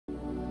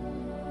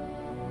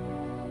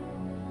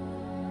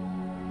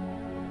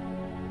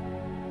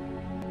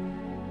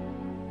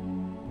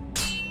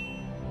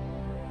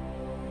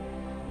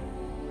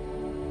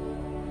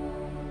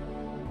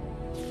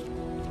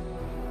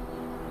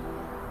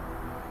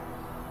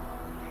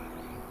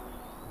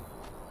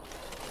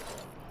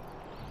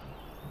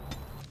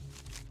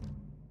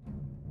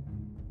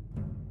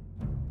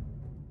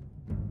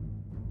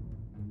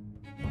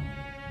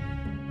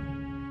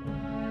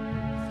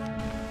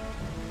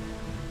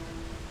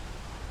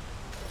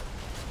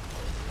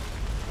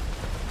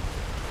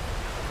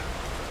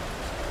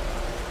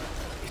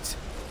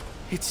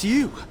It's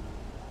you!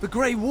 The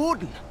Grey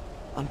Warden!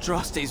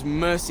 Andraste's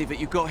mercy that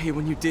you got here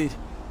when you did.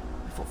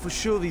 I thought for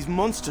sure these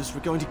monsters were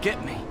going to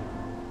get me.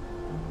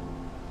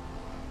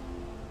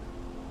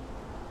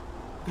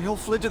 They all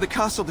fled to the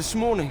castle this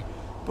morning,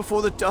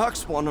 before the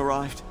Darkspawn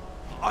arrived.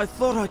 I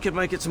thought I could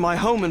make it to my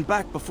home and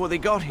back before they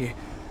got here,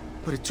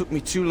 but it took me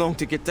too long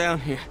to get down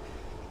here.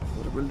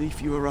 What a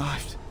relief you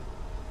arrived.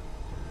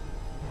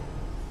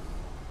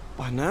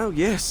 By now,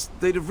 yes,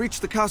 they'd have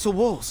reached the castle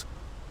walls.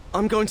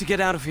 I'm going to get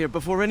out of here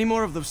before any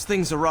more of those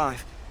things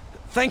arrive.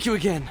 Thank you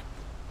again.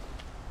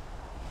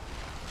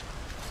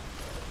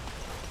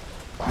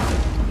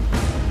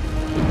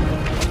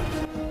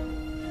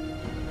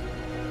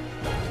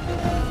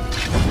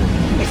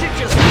 Is it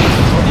just me,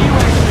 or do you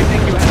actually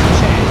think you have a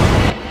chance?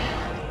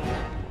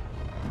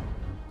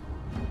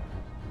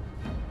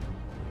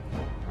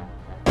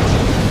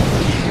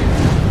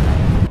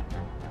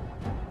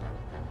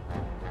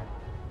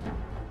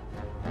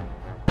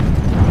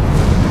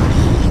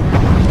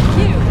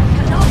 You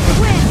cannot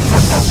win!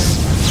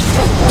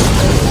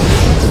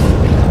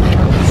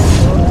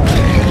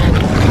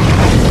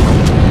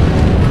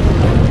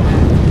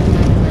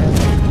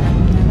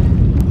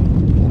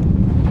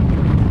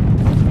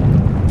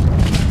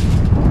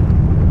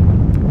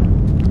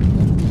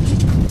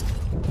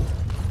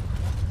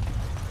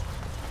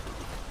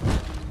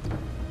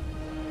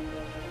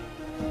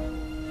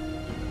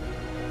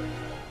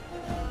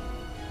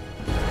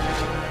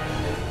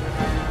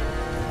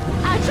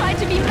 I tried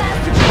to be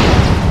masterful!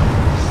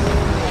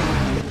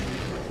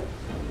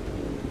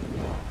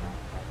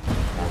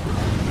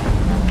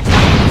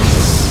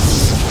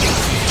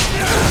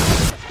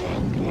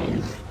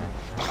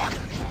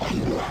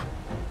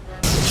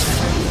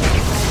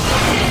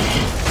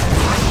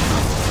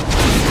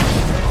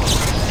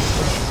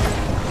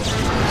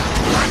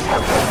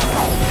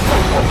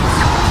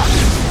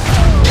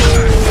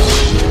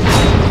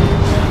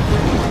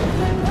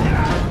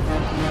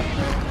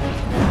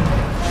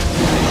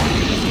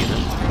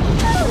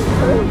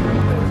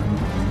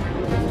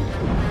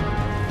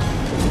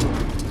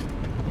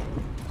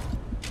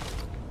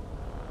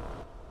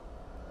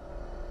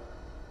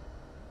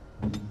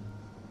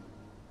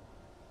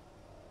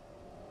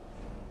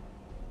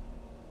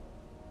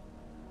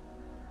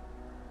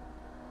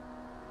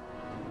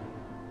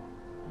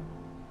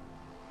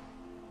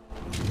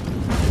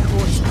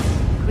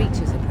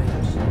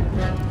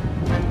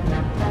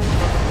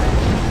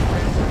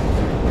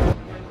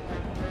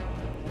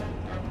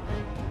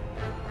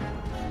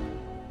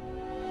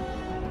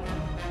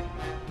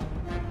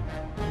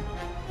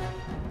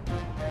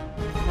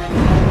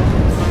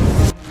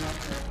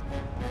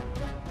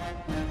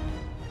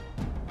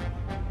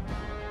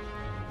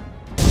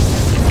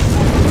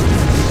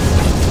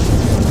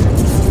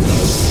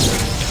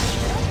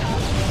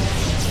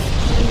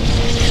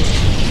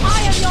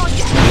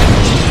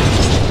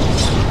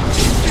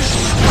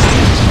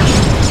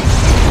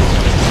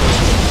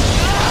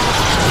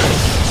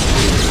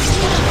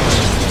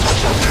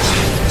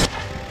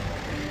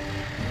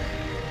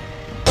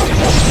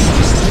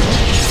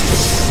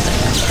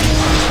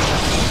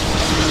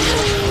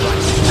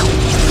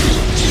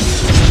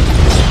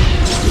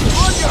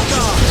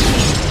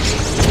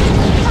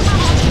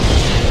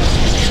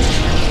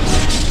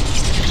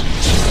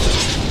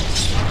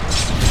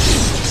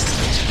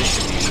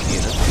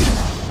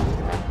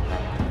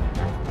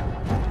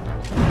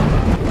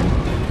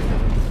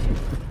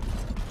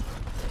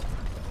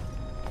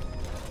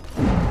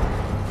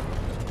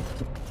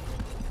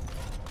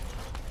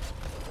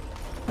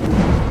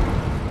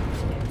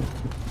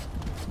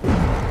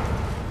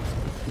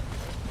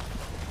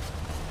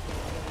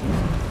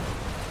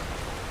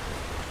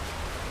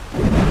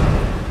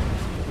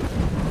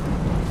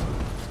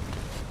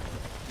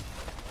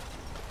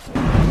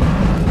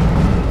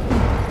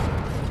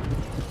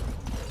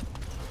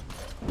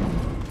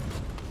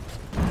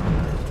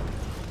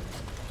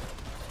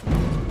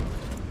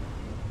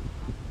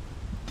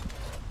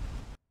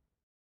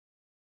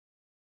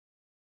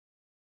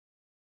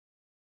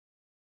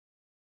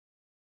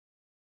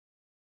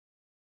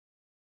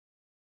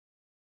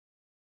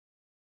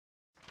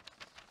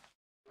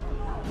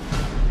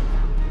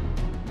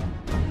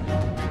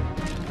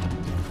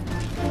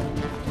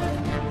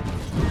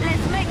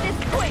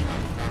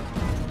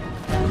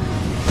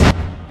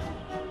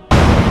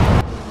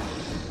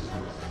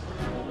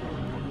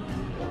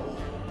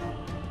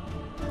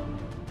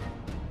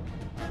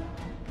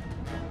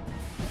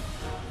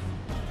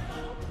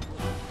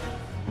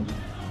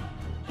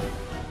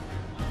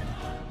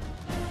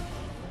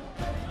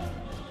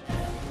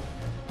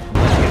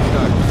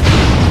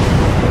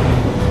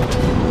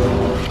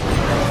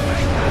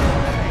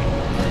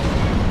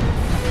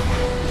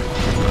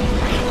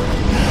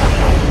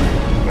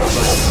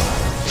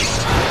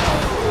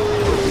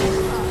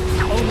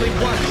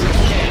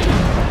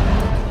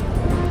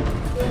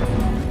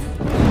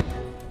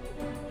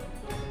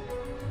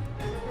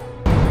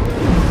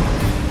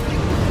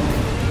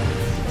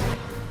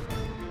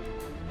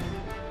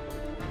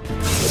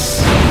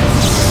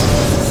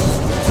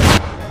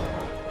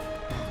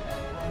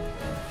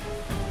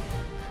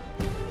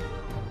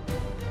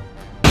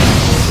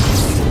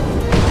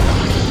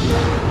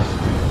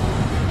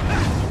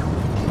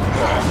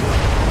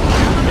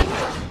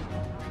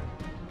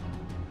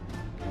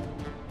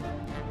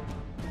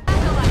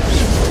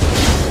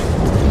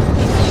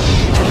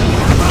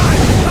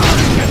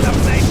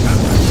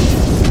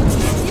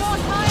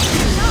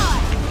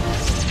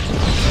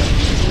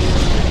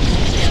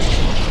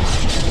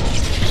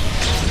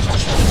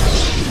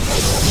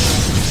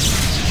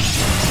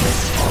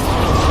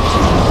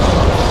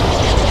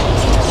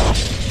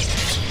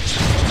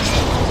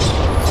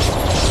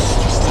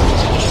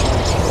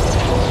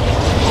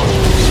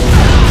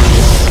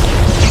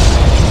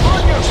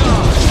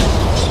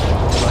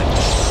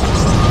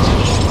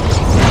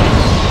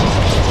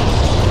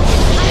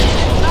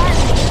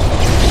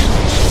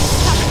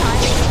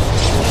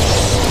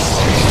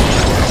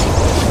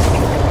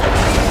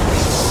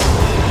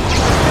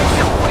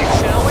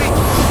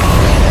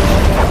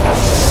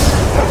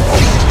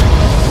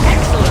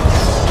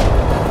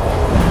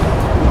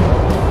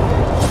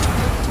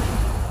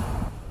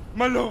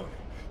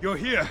 You're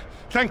here.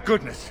 Thank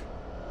goodness.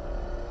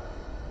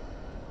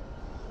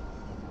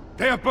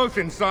 They are both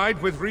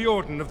inside with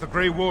Riordan of the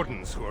Grey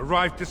Wardens, who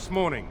arrived this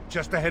morning,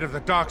 just ahead of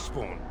the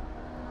Darkspawn.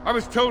 I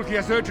was told he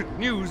has urgent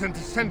news and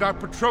to send out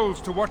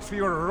patrols to watch for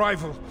your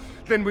arrival.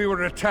 Then we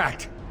were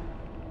attacked.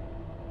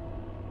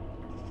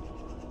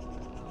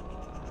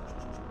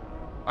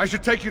 I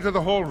should take you to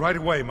the hall right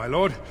away, my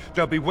lord.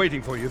 They'll be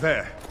waiting for you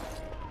there.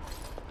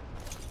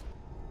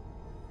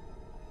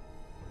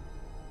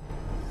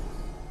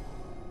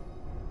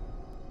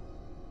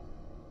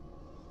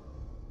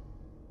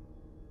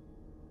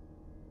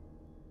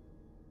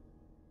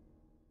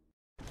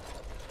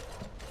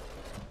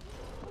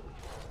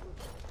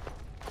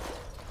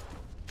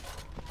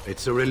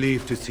 It's a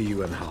relief to see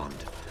you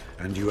unharmed.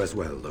 And you as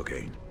well,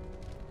 Loghain.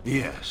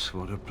 Yes,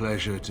 what a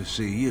pleasure to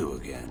see you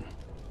again.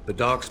 The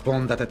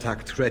Darkspawn that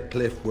attacked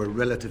Redcliffe were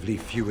relatively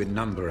few in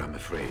number, I'm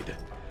afraid.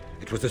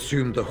 It was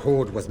assumed the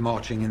Horde was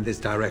marching in this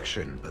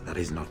direction, but that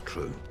is not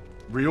true.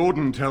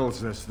 Riordan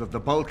tells us that the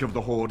bulk of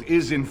the Horde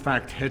is in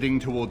fact heading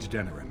towards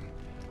Denerim.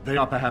 They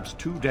are perhaps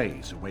 2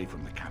 days away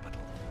from the capital.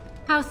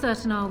 How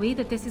certain are we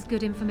that this is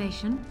good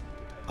information?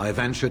 I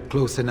ventured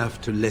close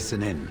enough to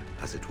listen in,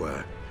 as it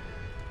were.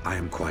 I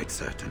am quite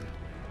certain.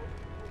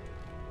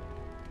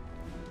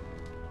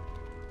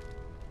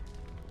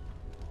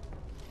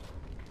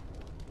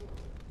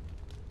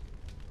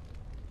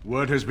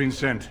 Word has been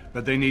sent,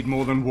 but they need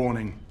more than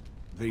warning.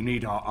 They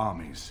need our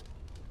armies.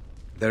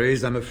 There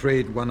is, I'm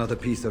afraid, one other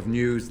piece of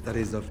news that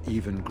is of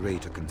even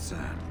greater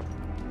concern.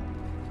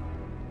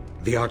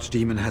 The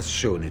Archdemon has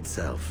shown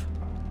itself.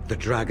 The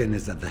dragon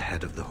is at the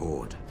head of the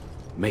Horde.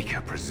 Make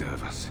her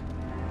preserve us.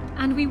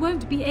 And we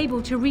won't be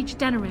able to reach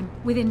Denerim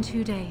within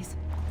 2 days.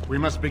 We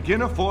must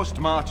begin a forced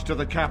march to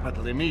the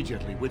capital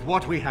immediately with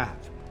what we have.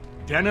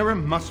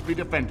 Denerim must be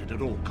defended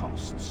at all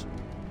costs.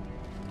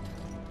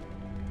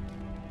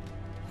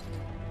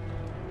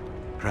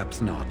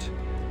 Perhaps not.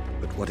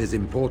 But what is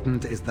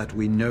important is that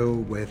we know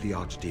where the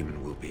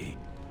Archdemon will be.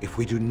 If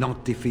we do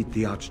not defeat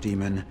the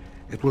Archdemon,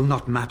 it will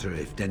not matter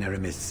if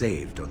Denerim is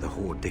saved or the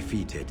Horde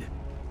defeated.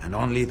 And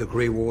only the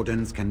Grey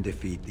Wardens can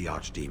defeat the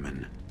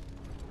Archdemon.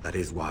 That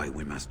is why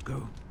we must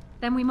go.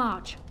 Then we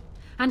march.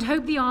 And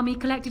hope the army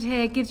collected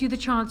here gives you the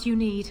chance you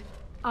need.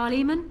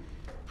 Arleman,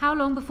 how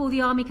long before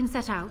the army can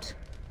set out?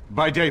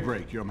 By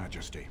daybreak, Your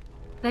Majesty.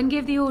 Then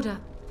give the order.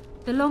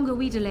 The longer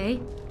we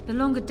delay, the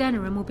longer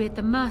Denerim will be at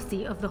the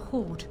mercy of the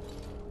Horde.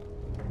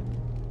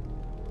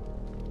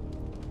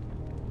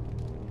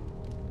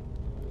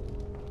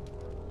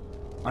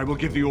 I will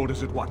give the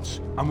orders at once,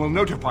 and will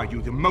notify you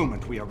the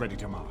moment we are ready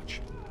to march.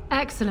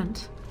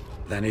 Excellent.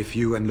 Then if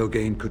you and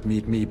Loghain could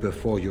meet me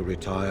before you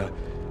retire,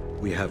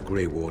 we have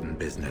Grey Warden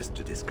business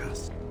to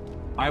discuss.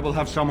 I will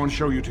have someone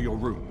show you to your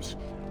rooms.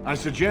 I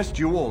suggest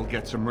you all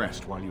get some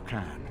rest while you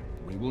can.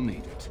 We will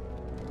need it.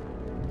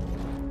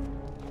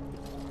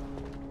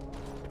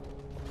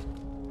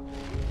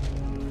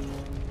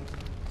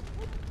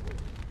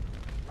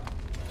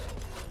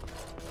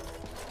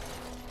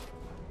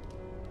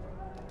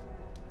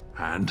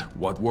 And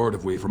what word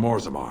have we from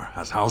Orzammar?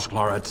 Has House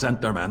Clorette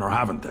sent their men or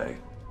haven't they?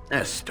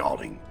 They're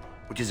stalling,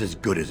 which is as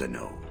good as a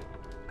no.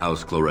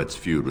 House Clorette's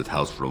feud with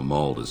House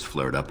Romuald has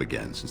flared up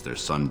again since their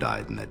son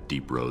died in that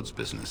Deep Roads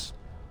business.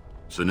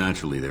 So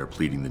naturally they're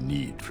pleading the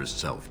need for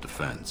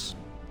self-defense.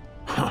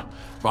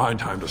 Fine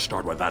time to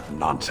start with that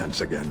nonsense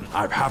again.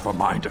 I've half a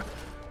mind to...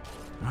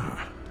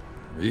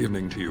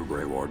 Evening to you,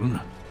 Grey Warden.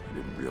 I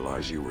didn't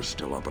realize you were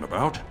still up and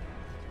about.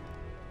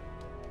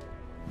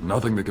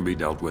 Nothing that can be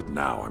dealt with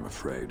now, I'm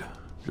afraid.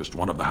 Just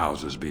one of the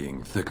houses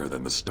being thicker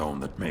than the stone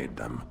that made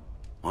them.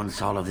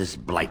 Once all of this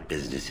blight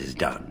business is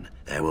done,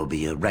 there will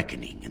be a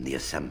reckoning in the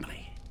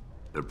Assembly.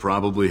 They're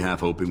probably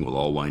half hoping we'll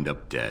all wind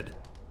up dead.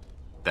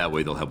 That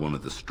way they'll have one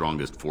of the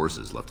strongest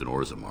forces left in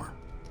Orzammar.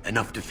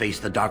 Enough to face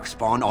the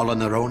Darkspawn all on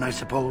their own, I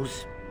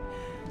suppose?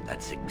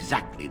 That's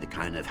exactly the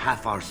kind of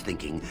half-arse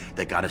thinking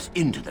that got us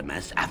into the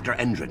mess after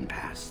Endron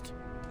passed.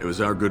 It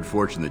was our good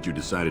fortune that you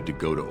decided to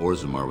go to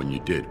Orzammar when you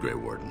did, Grey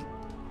Warden.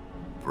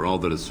 For all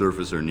that a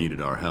surfacer needed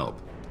our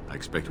help, I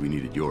expect we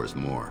needed yours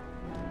more.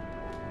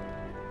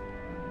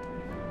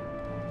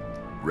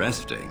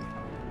 Resting?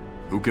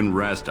 Who can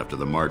rest after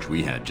the march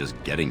we had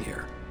just getting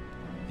here?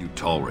 You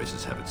tall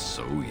races have it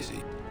so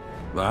easy.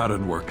 That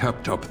and we're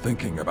kept up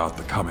thinking about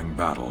the coming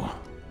battle.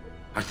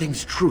 Are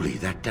things truly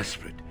that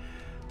desperate?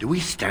 Do we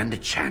stand a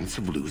chance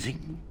of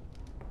losing?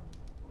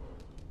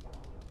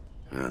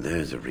 Well,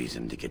 there's a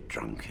reason to get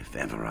drunk, if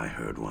ever I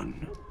heard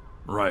one.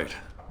 Right.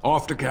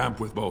 Off to camp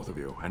with both of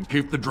you, and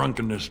keep the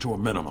drunkenness to a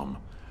minimum.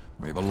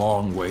 We have a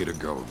long way to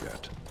go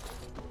yet.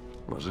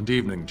 Pleasant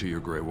evening to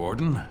you, Grey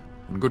Warden.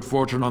 And good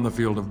fortune on the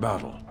field of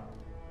battle.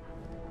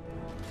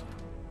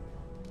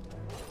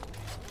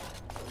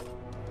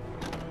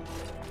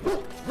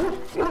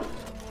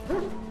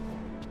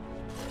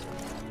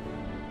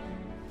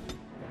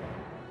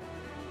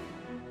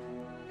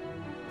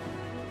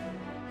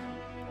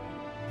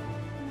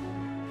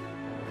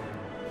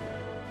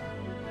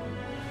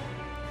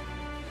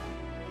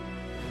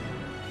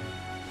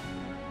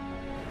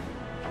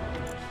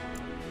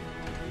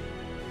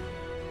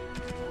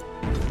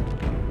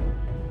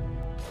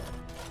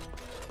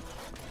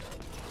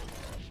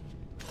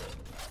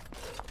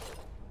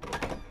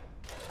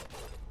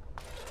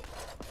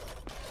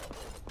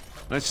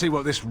 Let's see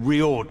what this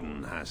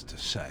Riordan has to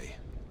say.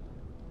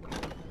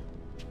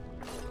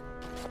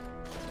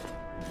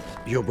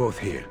 You're both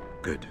here.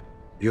 Good.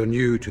 You're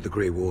new to the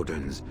Grey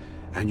Wardens,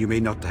 and you may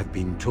not have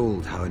been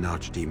told how an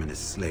archdemon is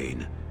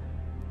slain.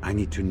 I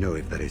need to know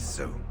if that is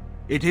so.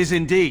 It is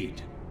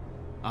indeed.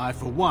 I,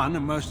 for one,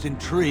 am most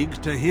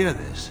intrigued to hear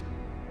this.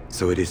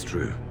 So it is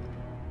true.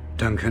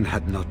 Duncan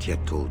had not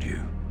yet told you.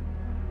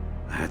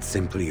 I had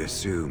simply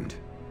assumed.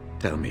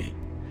 Tell me,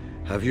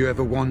 have you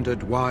ever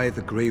wondered why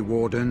the Grey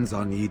Wardens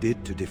are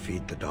needed to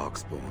defeat the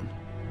Darkspawn?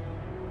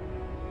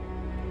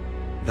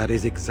 That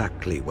is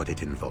exactly what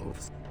it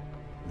involves.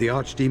 The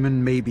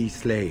Archdemon may be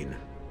slain,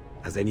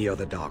 as any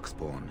other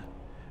Darkspawn,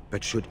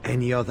 but should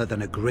any other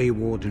than a Grey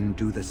Warden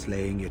do the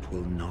slaying, it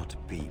will not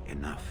be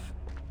enough.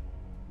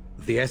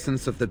 The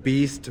essence of the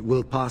beast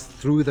will pass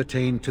through the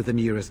taint to the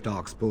nearest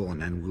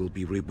Darkspawn and will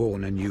be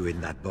reborn anew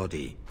in that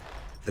body.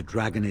 The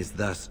dragon is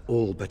thus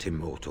all but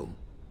immortal.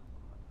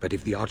 But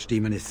if the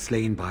Archdemon is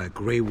slain by a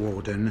Grey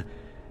Warden,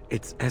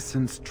 its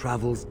essence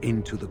travels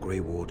into the Grey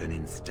Warden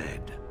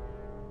instead.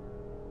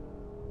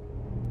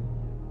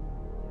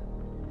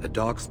 A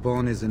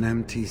Darkspawn is an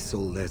empty,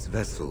 soulless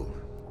vessel,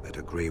 but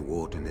a Grey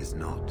Warden is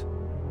not.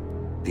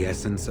 The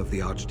essence of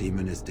the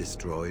Archdemon is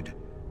destroyed,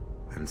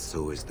 and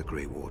so is the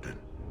Grey Warden.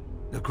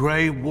 The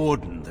Grey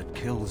Warden that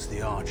kills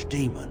the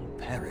Archdemon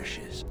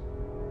perishes.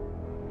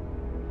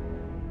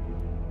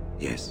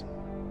 Yes.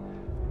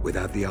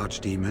 Without the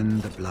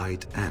Archdemon, the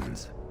Blight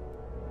ends.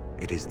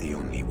 It is the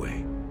only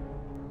way.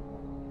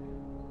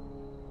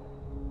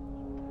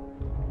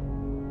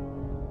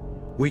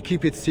 We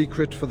keep it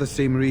secret for the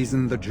same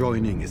reason the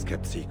joining is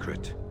kept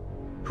secret.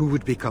 Who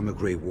would become a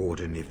Grey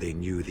Warden if they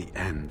knew the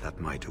end that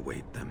might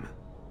await them?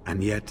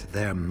 And yet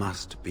there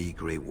must be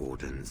Grey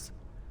Wardens.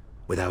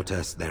 Without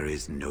us, there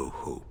is no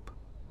hope.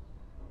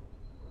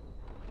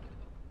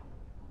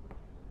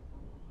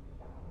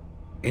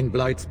 In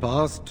Blight's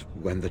past,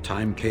 when the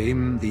time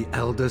came, the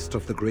eldest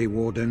of the Grey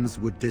Wardens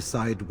would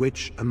decide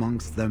which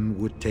amongst them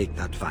would take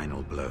that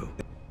final blow.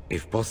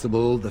 If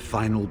possible, the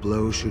final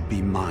blow should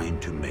be mine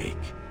to make.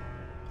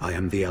 I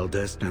am the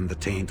eldest, and the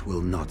taint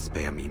will not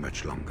spare me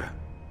much longer.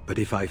 But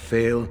if I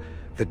fail,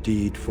 the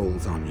deed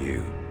falls on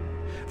you.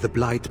 The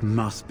Blight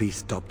must be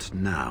stopped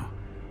now,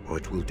 or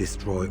it will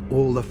destroy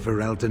all of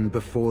Ferelden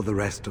before the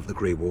rest of the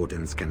Grey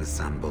Wardens can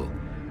assemble.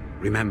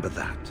 Remember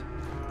that.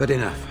 But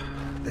enough.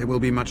 There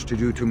will be much to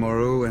do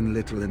tomorrow, and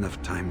little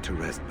enough time to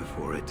rest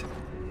before it.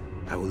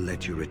 I will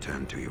let you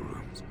return to your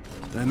rooms.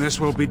 Then this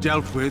will be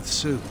dealt with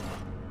soon.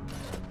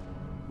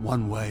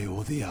 One way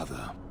or the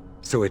other.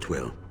 So it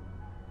will.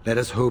 Let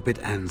us hope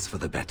it ends for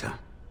the better.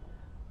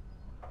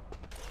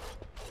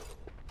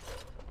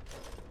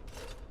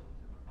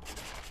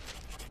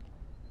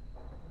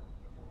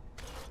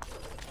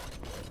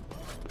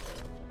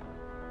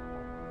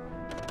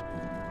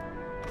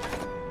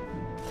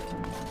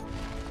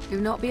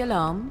 Do not be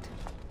alarmed.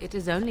 It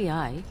is only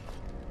I.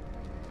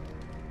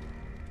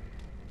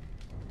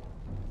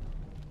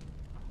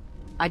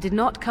 I did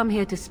not come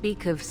here to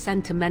speak of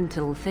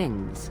sentimental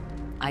things.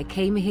 I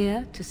came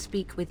here to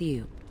speak with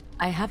you.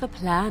 I have a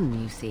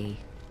plan, you see.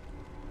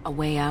 A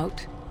way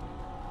out.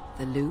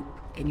 The loop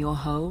in your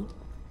hole.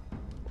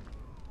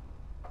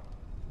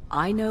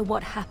 I know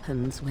what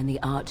happens when the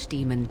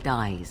Archdemon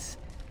dies.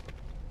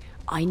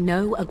 I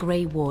know a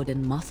Grey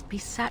Warden must be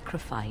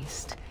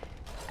sacrificed,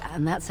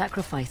 and that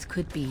sacrifice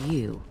could be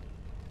you.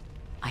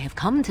 I have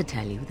come to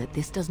tell you that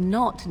this does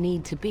not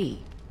need to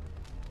be.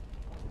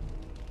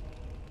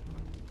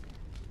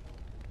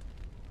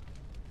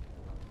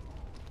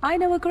 I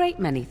know a great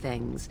many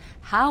things.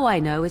 How I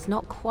know is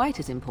not quite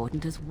as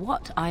important as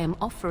what I am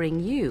offering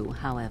you,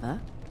 however.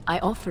 I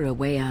offer a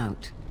way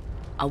out.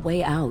 A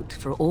way out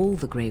for all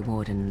the Grey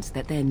Wardens,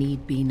 that there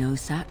need be no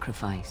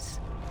sacrifice.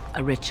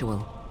 A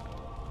ritual,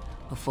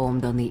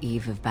 performed on the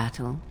eve of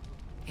battle,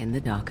 in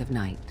the dark of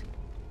night.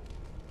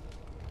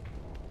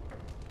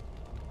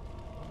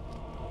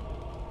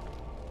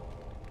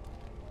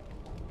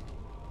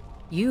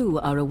 You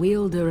are a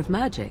wielder of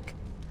magic.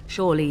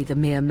 Surely the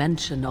mere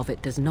mention of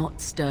it does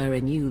not stir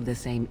in you the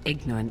same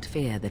ignorant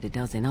fear that it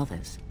does in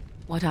others.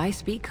 What I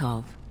speak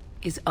of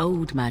is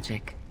old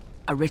magic,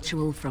 a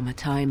ritual from a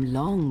time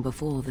long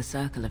before the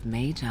Circle of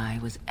Magi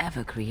was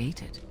ever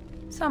created.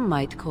 Some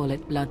might call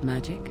it blood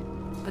magic,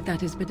 but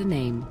that is but a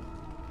name.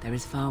 There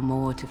is far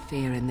more to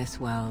fear in this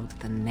world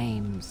than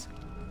names.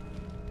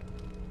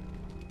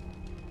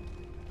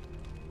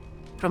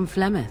 From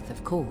Flemeth,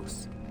 of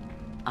course.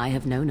 I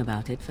have known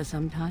about it for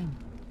some time.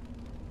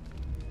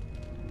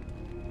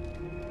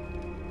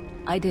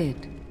 I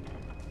did.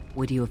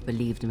 Would you have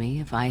believed me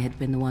if I had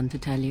been the one to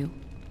tell you?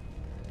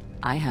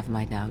 I have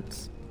my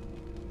doubts.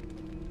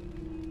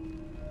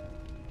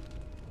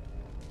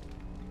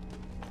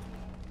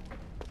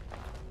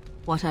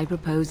 What I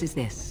propose is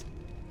this.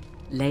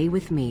 Lay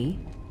with me,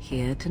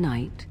 here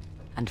tonight,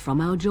 and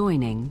from our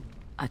joining,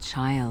 a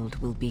child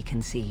will be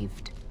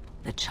conceived.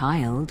 The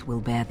child will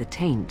bear the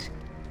taint,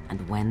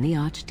 and when the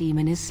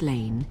Archdemon is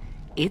slain,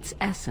 its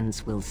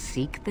essence will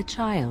seek the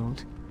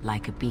child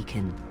like a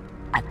beacon.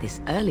 At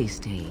this early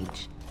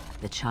stage,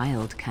 the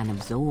child can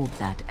absorb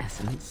that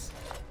essence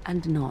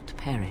and not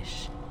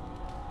perish.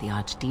 The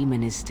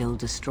Archdemon is still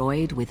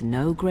destroyed with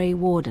no Grey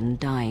Warden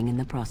dying in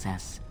the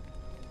process.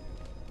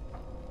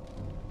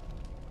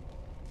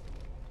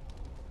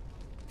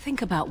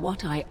 Think about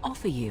what I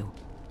offer you.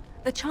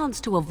 The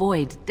chance to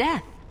avoid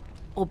death.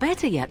 Or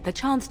better yet, the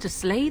chance to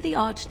slay the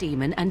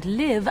Archdemon and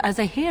live as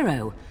a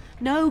hero.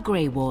 No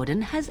Grey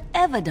Warden has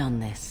ever done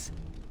this.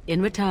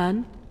 In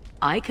return,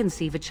 I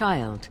conceive a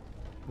child.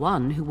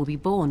 One who will be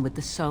born with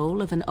the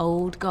soul of an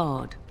old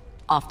god.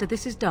 After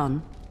this is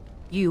done,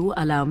 you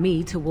allow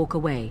me to walk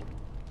away,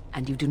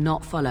 and you do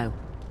not follow.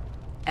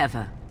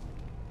 Ever.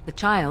 The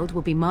child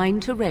will be mine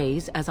to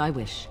raise as I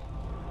wish.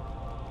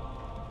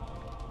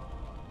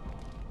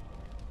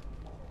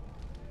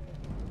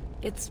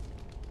 It's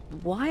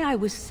why I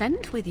was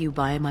sent with you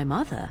by my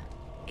mother.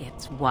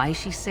 It's why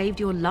she saved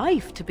your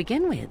life to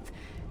begin with.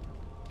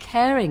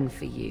 Caring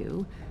for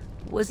you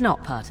was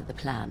not part of the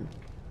plan,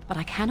 but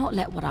I cannot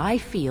let what I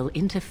feel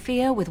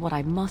interfere with what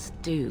I must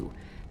do.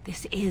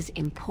 This is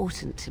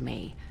important to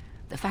me.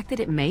 The fact that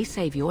it may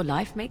save your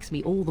life makes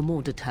me all the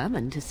more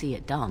determined to see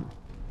it done.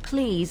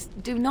 Please,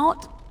 do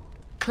not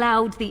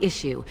cloud the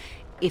issue.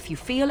 If you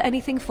feel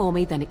anything for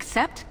me, then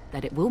accept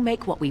that it will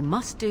make what we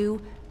must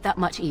do that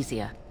much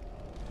easier.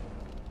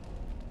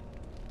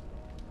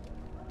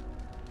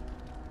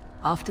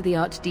 After the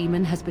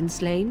Archdemon has been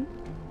slain?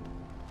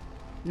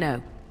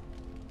 No.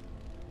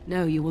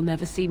 No, you will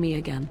never see me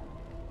again.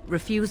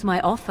 Refuse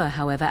my offer,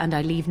 however, and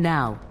I leave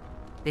now.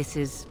 This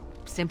is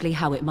simply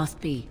how it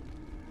must be.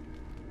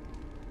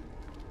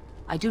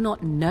 I do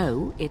not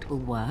know it will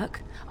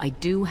work. I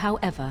do,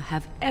 however,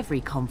 have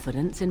every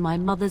confidence in my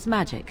mother's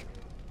magic.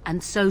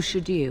 And so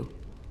should you.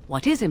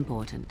 What is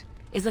important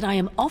is that I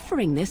am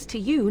offering this to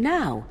you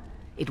now.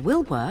 It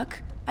will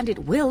work, and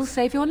it will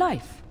save your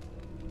life.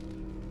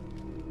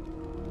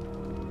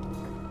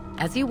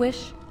 As you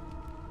wish.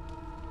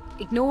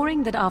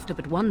 Ignoring that after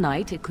but one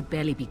night it could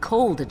barely be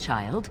called a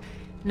child,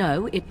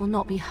 no, it will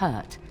not be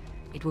hurt.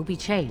 It will be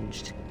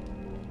changed.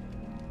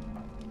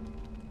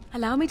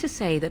 Allow me to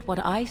say that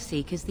what I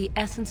seek is the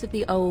essence of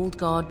the old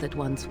god that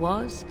once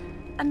was,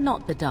 and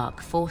not the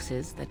dark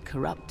forces that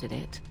corrupted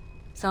it.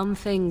 Some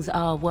things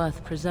are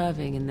worth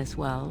preserving in this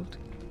world.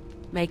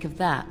 Make of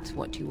that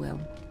what you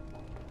will.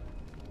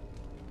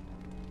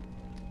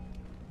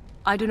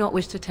 I do not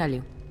wish to tell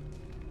you.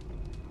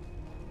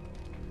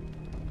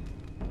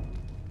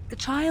 The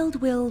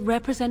child will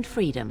represent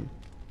freedom.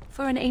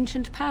 For an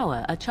ancient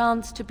power, a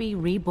chance to be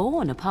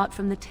reborn apart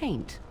from the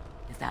taint.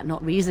 Is that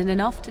not reason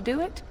enough to do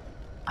it?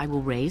 I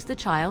will raise the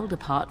child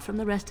apart from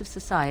the rest of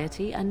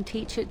society and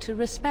teach it to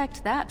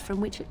respect that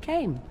from which it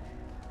came.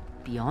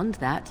 Beyond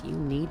that, you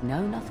need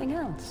know nothing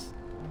else.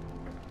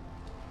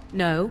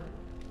 No,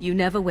 you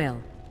never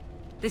will.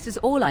 This is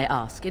all I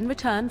ask in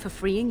return for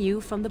freeing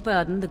you from the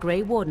burden the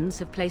Grey Wardens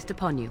have placed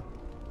upon you.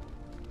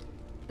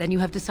 Then you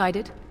have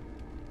decided?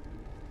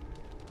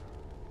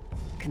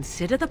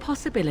 Consider the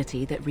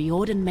possibility that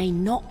Riordan may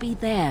not be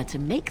there to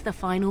make the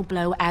final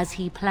blow as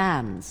he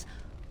plans.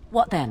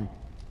 What then?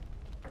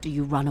 Do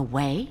you run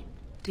away?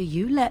 Do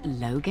you let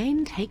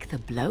Loghain take the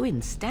blow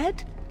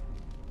instead?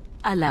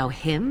 Allow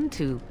him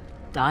to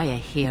die a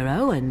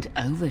hero and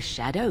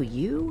overshadow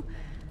you?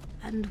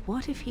 And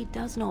what if he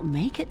does not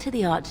make it to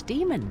the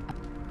Archdemon?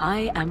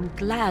 I am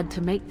glad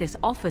to make this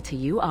offer to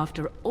you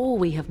after all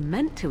we have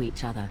meant to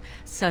each other.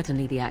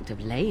 Certainly the act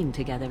of laying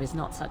together is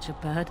not such a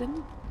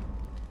burden.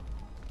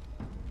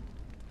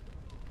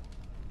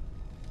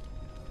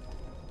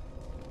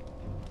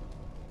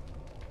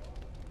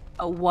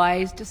 A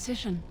wise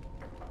decision.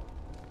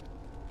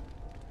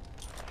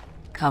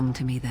 Come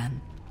to me then,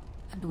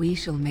 and we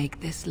shall make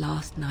this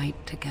last night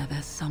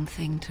together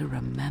something to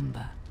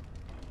remember.